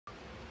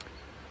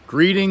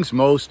Greetings,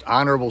 most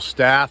honorable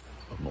staff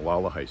of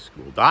Molalla High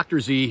School. Dr.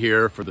 Z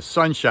here for the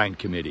Sunshine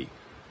Committee,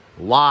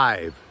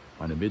 live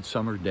on a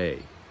midsummer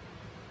day,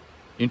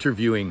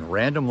 interviewing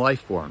random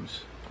life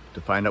forms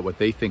to find out what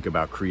they think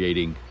about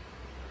creating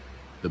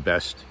the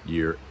best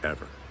year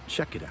ever.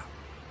 Check it out.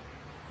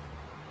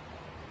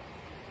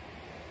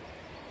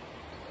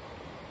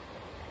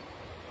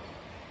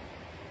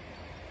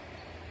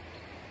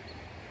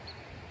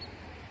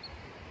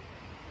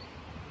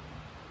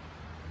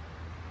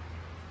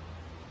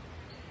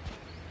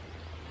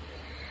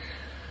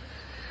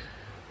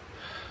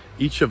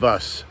 Each of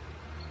us,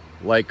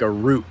 like a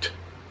root,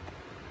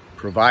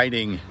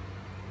 providing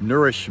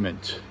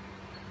nourishment,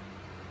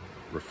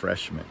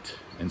 refreshment,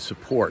 and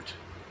support.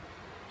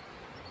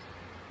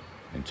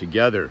 And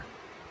together,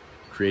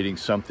 creating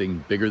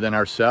something bigger than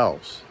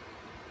ourselves.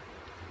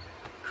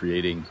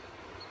 Creating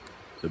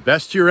the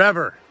best year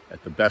ever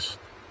at the best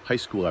high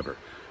school ever.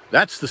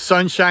 That's the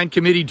Sunshine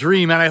Committee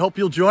dream, and I hope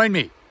you'll join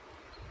me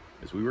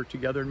as we work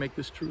together and make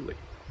this truly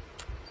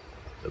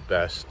the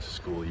best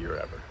school year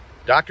ever.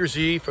 Dr.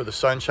 Z for the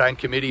Sunshine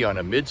Committee on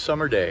a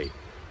midsummer day,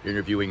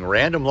 interviewing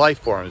random life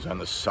forms on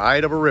the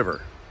side of a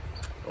river.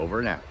 Over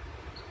and out.